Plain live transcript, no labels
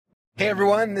Hey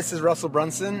everyone, this is Russell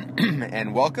Brunson,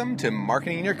 and welcome to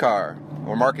Marketing in Your Car,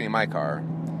 or Marketing in My Car,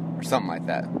 or something like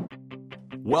that.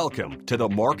 Welcome to the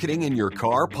Marketing in Your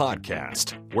Car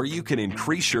podcast, where you can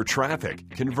increase your traffic,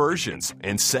 conversions,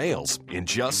 and sales in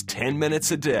just 10 minutes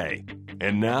a day.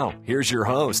 And now, here's your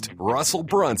host, Russell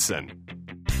Brunson.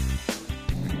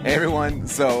 Hey everyone,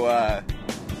 so I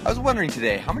was wondering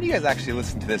today, how many of you guys actually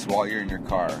listen to this while you're in your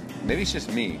car? Maybe it's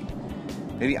just me.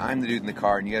 Maybe I'm the dude in the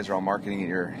car and you guys are all marketing at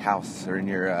your house or in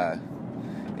your at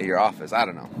your office. I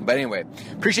don't know. But anyway,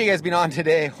 appreciate you guys being on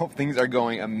today. Hope things are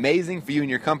going amazing for you and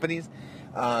your companies.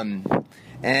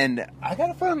 And I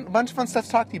got a bunch of fun stuff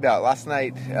to talk to you about. Last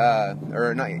night, it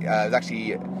was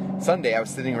actually Sunday, I was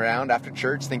sitting around after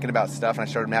church thinking about stuff, and I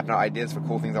started mapping out ideas for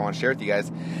cool things I want to share with you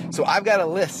guys. So I've got a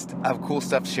list of cool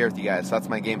stuff to share with you guys. So that's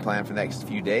my game plan for the next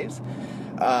few days.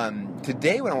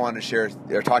 Today, what I wanted to share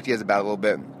or talk to you guys about a little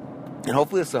bit, and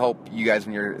hopefully this will help you guys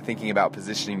when you're thinking about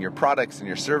positioning your products and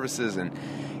your services and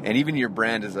even your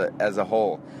brand as a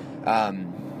whole. And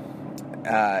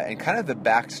kind of the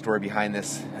backstory behind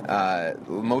this,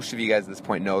 most of you guys at this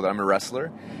point know that I'm a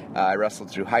wrestler. I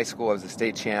wrestled through high school. I was a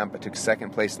state champ. I took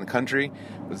second place in the country.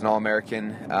 Was an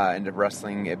All-American. Ended up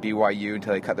wrestling at BYU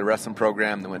until I cut the wrestling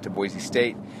program. Then went to Boise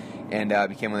State and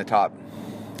became one of the top,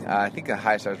 I think the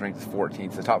highest I was ranked was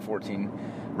 14th, so the top 14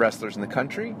 wrestlers in the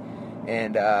country.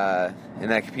 And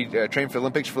then I trained for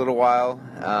Olympics for a little while.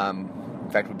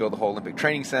 In fact, we built a whole Olympic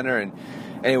training center. And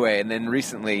anyway, and then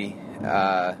recently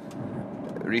I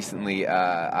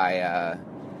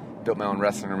built my own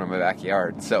wrestling room in my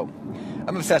backyard. So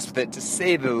I'm obsessed with it, to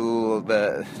say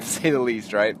the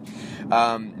least, right?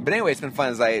 But anyway, it's been fun.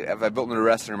 As I built a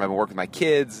wrestling room, I've been working with my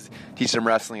kids, teaching them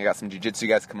wrestling. I got some jiu-jitsu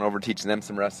guys coming over, teaching them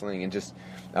some wrestling, and just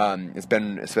it's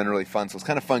been really fun. So it's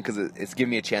kind of fun because it's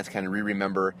given me a chance to kind of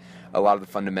remember a lot of the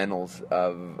fundamentals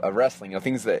of wrestling. You know,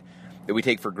 things that we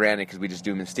take for granted because we just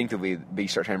do them instinctively, but you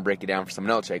start trying to break it down for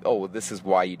someone else. You're like, oh, well, this is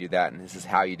why you do that, and this is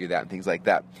how you do that, and things like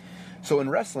that. So in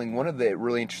wrestling, one of the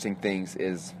really interesting things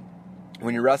is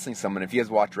when you're wrestling someone, if you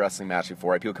guys watched wrestling match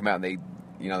before, right, people come out and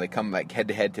they come like head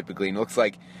to head typically, and it looks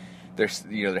like their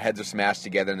heads are smashed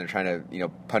together and they're trying to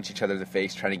punch each other in the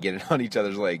face, trying to get it on each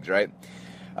other's legs, right?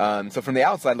 So from the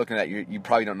outside looking at it, you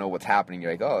probably don't know what's happening.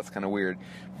 You're like, oh, that's kind of weird.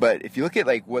 But if you look at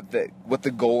like what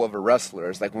the goal of a wrestler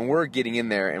is, like when we're getting in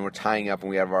there and we're tying up and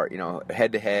we have our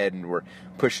head to head and we're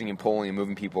pushing and pulling and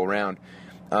moving people around,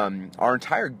 our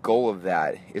entire goal of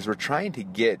that is we're trying to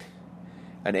get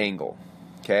an angle.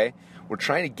 Okay, we're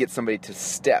trying to get somebody to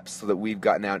step so that we've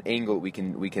got now an angle that we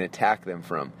can attack them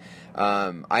from.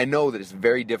 I know that it's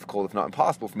very difficult, if not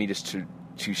impossible, for me just to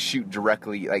shoot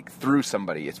directly like through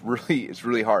somebody. It's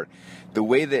really hard. The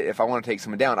way that if I want to take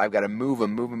someone down, I've got to move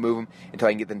them until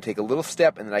I can get them to take a little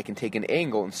step, and then I can take an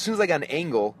angle. And as soon as I got an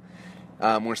angle,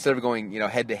 where instead of going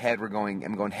head to head, I'm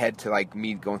going head to like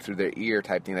me going through their ear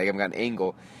type thing. Like I've got an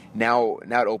angle. Now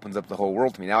it opens up the whole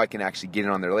world to me. Now I can actually get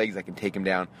in on their legs. I can take them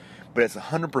down. But it's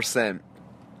 100%.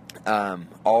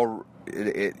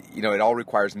 It all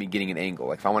requires me getting an angle.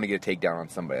 Like if I want to get a takedown on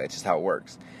somebody, that's just how it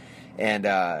works.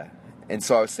 And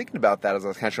so I was thinking about that as I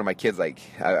was kind of showing my kids. Like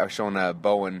I was showing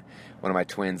Bowen, one of my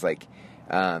twins, like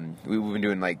we've been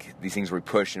doing like these things where we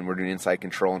push and we're doing inside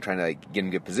control and trying to like get in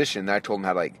good position. And I told him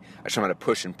I showed him how to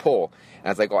push and pull. And I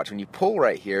was like, watch, when you pull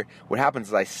right here, what happens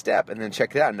is I step and then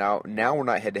check it out. Now we're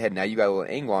not head to head. Now you got a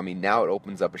little angle on me. Now it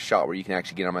opens up a shot where you can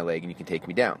actually get on my leg and you can take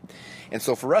me down. And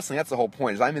so for wrestling, that's the whole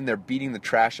point, is I'm in there beating the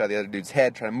trash out of the other dude's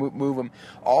head, trying to move him,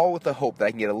 all with the hope that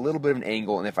I can get a little bit of an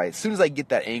angle. And as soon as I get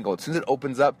that angle, as soon as it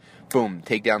opens up, boom,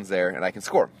 takedown's there and I can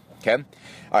score. Okay?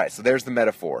 All right, so there's the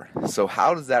metaphor. So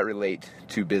how does that relate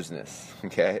to business?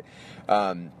 Okay?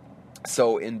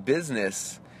 So in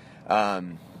business,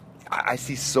 I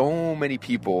see so many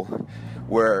people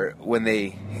where when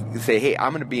they say, hey,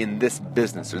 I'm going to be in this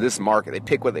business or this market, they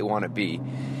pick what they want to be.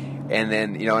 And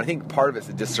then, I think part of it's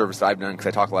a disservice I've done because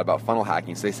I talk a lot about funnel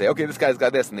hacking. So they say, okay, this guy's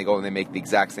got this, and they go and they make the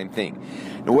exact same thing.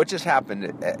 Now, what just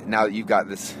happened now that you've got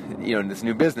this, in this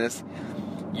new business,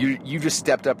 you just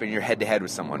stepped up and you're head-to-head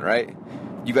with someone, right?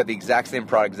 You've got the exact same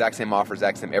product, exact same offer,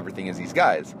 exact same everything as these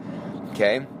guys,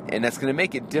 okay? And that's going to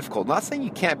make it difficult. Not saying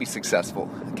you can't be successful,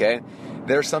 okay?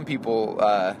 There are some people,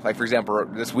 like for example,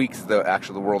 this week's the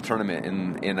world tournament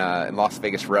in Las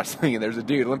Vegas for wrestling, and there's a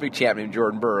dude, Olympic champ named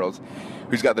Jordan Burroughs,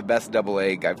 who's got the best double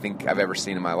leg I think I've ever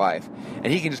seen in my life, and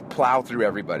he can just plow through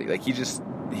everybody. Like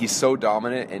he's so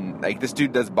dominant, and like this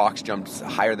dude does box jumps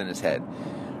higher than his head,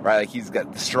 right? Like he's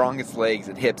got the strongest legs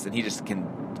and hips, and he just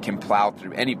can plow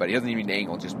through anybody. He doesn't even need an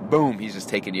angle, just boom, he's just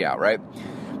taking you out, right?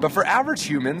 But for average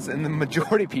humans and the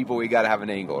majority of people, we got to have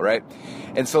an angle, right?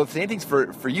 And so the same thing's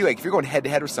for you. Like if you're going head to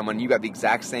head with someone, you got the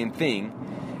exact same thing.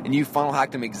 and you funnel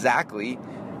hacked them exactly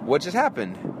what just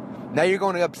happened. Now you're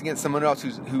going up against someone else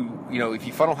who if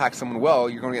you funnel hack someone well,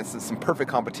 you're going against some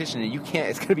perfect competition, and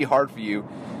it's going to be hard for you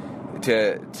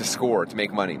to score, to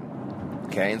make money.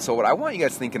 Okay, and so what I want you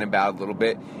guys thinking about a little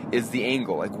bit is the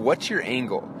angle. Like, what's your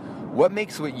angle? What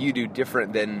makes what you do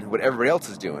different than what everybody else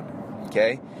is doing?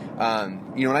 Okay,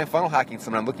 when I'm funnel hacking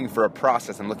someone, I'm looking for a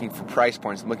process, I'm looking for price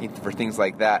points, I'm looking for things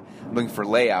like that, I'm looking for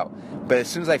layout. But as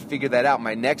soon as I figure that out,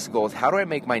 my next goal is, how do I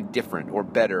make mine different or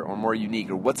better or more unique?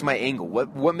 Or what's my angle?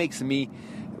 What makes me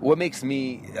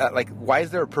why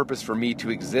is there a purpose for me to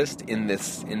exist in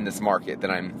this market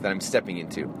that I'm stepping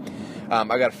into? I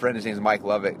got a friend, his name's Mike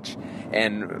Lovich,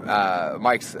 and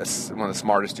Mike's one of the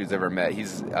smartest dudes I've ever met. He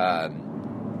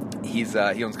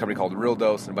owns a company called Real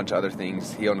Dose and a bunch of other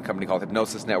things. He owned a company called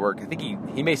Hypnosis Network. I think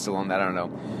he may still own that, I don't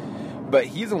know. But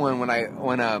he's the one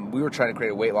when we were trying to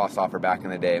create a weight loss offer back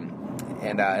in the day,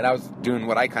 and I was doing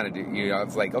what I kind of do. I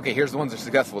was like, okay, here's the ones that are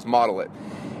successful, let's model it.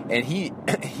 And he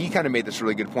kind of made this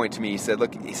really good point to me. He said,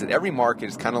 every market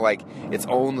is kind of like its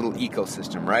own little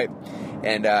ecosystem, right?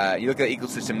 And you look at the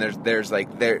ecosystem, there's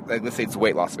let's say it's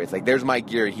weight loss space. Like, there's Mike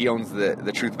Geary, he owns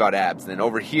the Truth About Abs. And then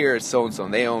over here is so-and-so,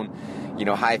 and they own,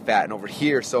 high fat. And over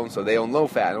here, so-and-so, they own low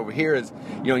fat. And over here is,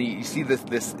 you see this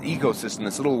ecosystem,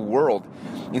 this little world.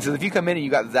 And so if you come in and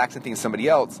you got the exact same thing as somebody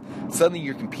else, suddenly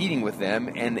you're competing with them.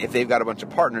 And if they've got a bunch of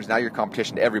partners, now you're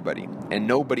competition to everybody. And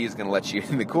nobody is going to let you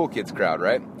in the cool kids crowd,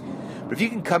 right? But if you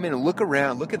can come in and look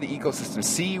around, look at the ecosystem,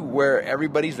 see where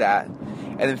everybody's at,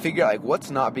 and then figure out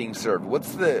what's not being served.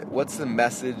 What's the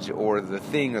message or the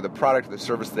thing or the product or the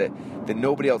service that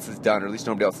nobody else has done, or at least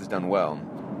nobody else has done well.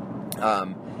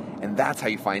 And that's how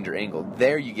you find your angle.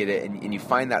 There you get it, and you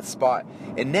find that spot.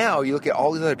 And now you look at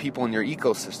all these other people in your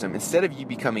ecosystem. Instead of you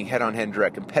becoming head-on-head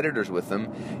direct competitors with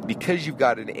them, because you've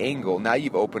got an angle, now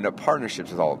you've opened up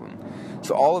partnerships with all of them.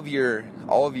 So all of your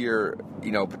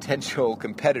potential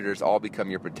competitors all become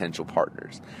your potential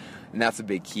partners. And that's a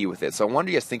big key with it. So I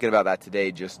wonder you guys thinking about that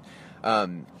today, just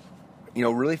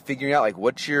really figuring out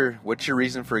what's your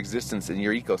reason for existence in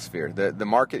your ecosphere. The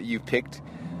market that you picked,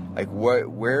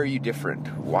 where are you different?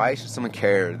 Why should someone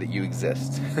care that you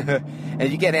exist? And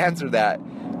if you can't answer that,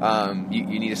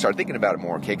 you need to start thinking about it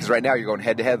more, okay? Because right now you're going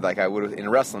head to head like I would in a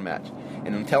wrestling match.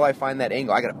 And until I find that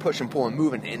angle, I got to push and pull and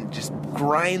move and just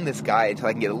grind this guy until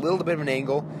I can get a little bit of an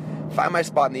angle, find my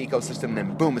spot in the ecosystem, and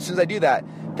then boom, as soon as I do that,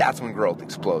 that's when growth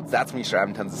explodes. That's when you start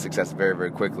having tons of success very,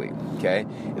 very quickly, okay?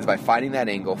 Is by finding that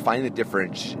angle, finding the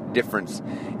difference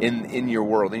in your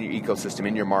world, in your ecosystem,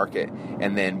 in your market,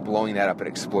 and then blowing that up and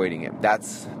exploiting it.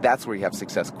 That's where you have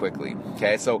success quickly,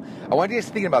 okay? So I want you guys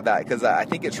to think about that, because I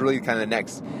think it's really kind of the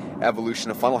next evolution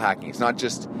of funnel hacking. It's not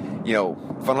just,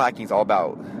 funnel hacking is all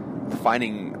about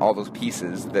finding all those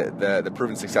pieces, the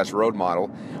proven success road model.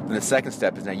 Then the second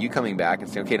step is now you coming back and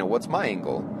saying, okay, now what's my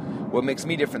angle? What makes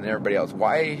me different than everybody else?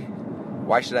 Why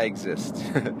should I exist?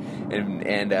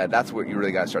 and that's what you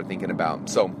really got to start thinking about.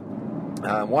 So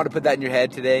I want to put that in your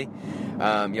head today.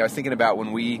 I was thinking about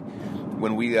when we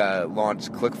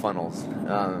launched ClickFunnels.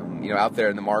 Out there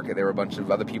in the market, there were a bunch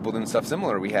of other people doing stuff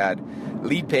similar. We had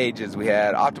Lead Pages, we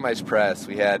had Optimized Press,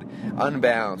 we had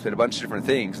Unbounce, we had a bunch of different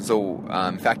things. And so,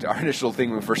 in fact, our initial thing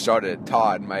when we first started,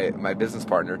 Todd, my business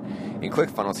partner in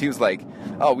ClickFunnels, he was like,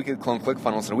 "Oh, we could clone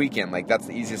ClickFunnels in a weekend. That's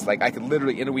the easiest. I could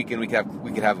literally in a weekend we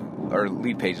could have our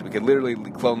Lead Pages. We could literally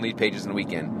clone Lead Pages in a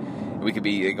weekend. We could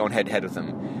be going head to head with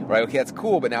them, right? Okay, that's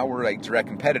cool. But now we're direct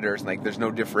competitors, and there's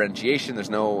no differentiation. There's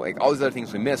no all these other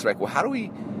things we miss. Right? Well, how do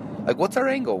we? What's our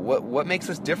angle? What makes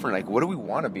us different? What do we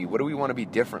want to be? What do we want to be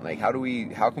different? How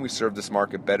can we serve this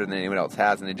market better than anyone else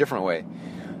has in a different way?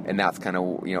 And that's kind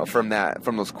of, from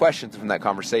those questions, from that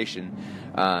conversation,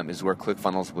 is where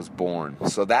ClickFunnels was born.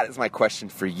 So that is my question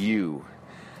for you.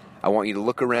 I want you to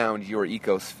look around your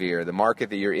ecosphere, the market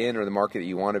that you're in or the market that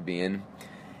you want to be in,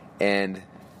 and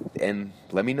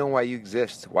let me know why you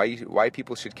exist, why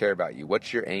people should care about you,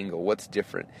 what's your angle, what's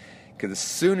different. Because as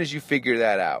soon as you figure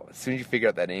that out, as soon as you figure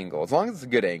out that angle, as long as it's a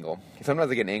good angle,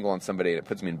 sometimes I get an angle on somebody and it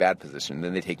puts me in bad position, and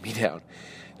then they take me down.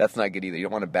 That's not good either. You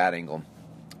don't want a bad angle.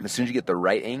 As soon as you get the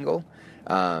right angle,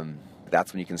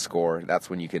 that's when you can score. That's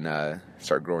when you can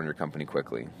start growing your company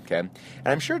quickly. Okay, and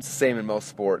I'm sure it's the same in most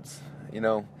sports.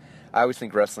 I always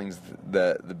think wrestling's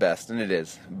the best, and it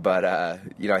is. But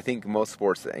I think most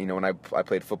sports. When I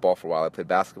played football for a while, I played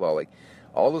basketball.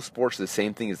 All those sports are the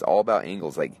same thing. It's all about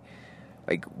angles.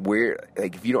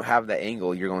 If you don't have that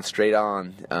angle, you're going straight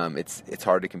on. It's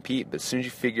hard to compete. But as soon as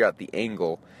you figure out the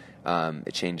angle,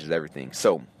 it changes everything.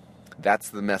 So that's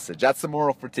the message. That's the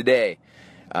moral for today.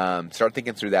 Start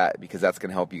thinking through that, because that's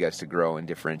going to help you guys to grow and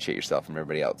differentiate yourself from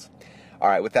everybody else. All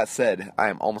right, with that said, I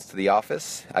am almost to the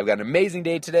office. I've got an amazing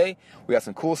day today. We got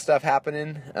some cool stuff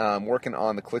happening. Working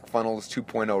on the ClickFunnels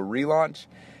 2.0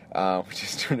 relaunch, which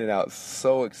is turning out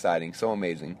so exciting, so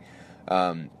amazing.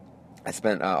 I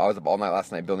was up all night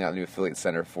last night building out a new affiliate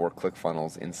center for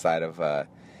ClickFunnels inside of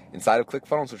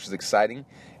ClickFunnels, which is exciting.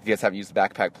 If you guys haven't used the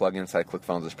Backpack plugin inside of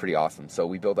ClickFunnels, it's pretty awesome. So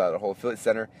we built out a whole affiliate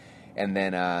center, and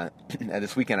then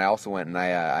this weekend I also went and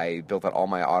I built out all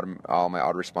my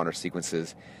autoresponder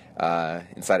sequences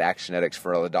inside Actionetics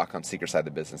for the .com secret side of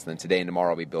the business. And then today and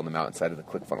tomorrow I'll be building them out inside of the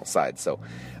ClickFunnels side. So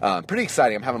pretty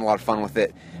exciting. I'm having a lot of fun with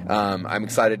it. I'm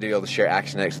excited to be able to share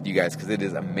Actionetics with you guys because it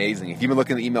is amazing. If you've been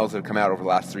looking at the emails that have come out over the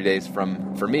last 3 days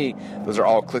for me, those are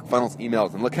all ClickFunnels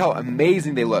emails. And look how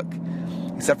amazing they look.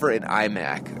 Except for in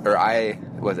iMac, or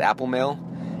Apple Mail.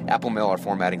 Apple Mail, our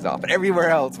formatting's off. But everywhere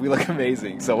else, we look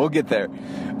amazing. So we'll get there.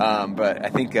 But I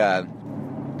think you guys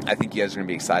are going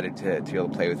to be excited to be able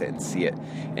to play with it and see it.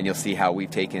 And you'll see how we've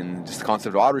taken just the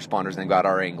concept of autoresponders and got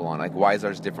our angle on. Like, why is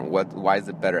ours different? Why is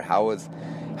it better? How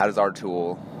does our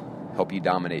tool help you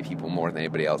dominate people more than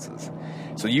anybody else's?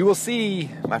 So you will see,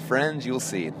 my friends, you will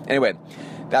see. Anyway,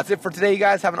 that's it for today, you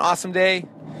guys. Have an awesome day.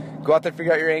 Go out there,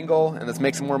 figure out your angle, and let's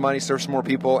make some more money, serve some more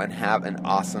people, and have an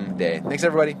awesome day. Thanks,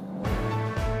 everybody.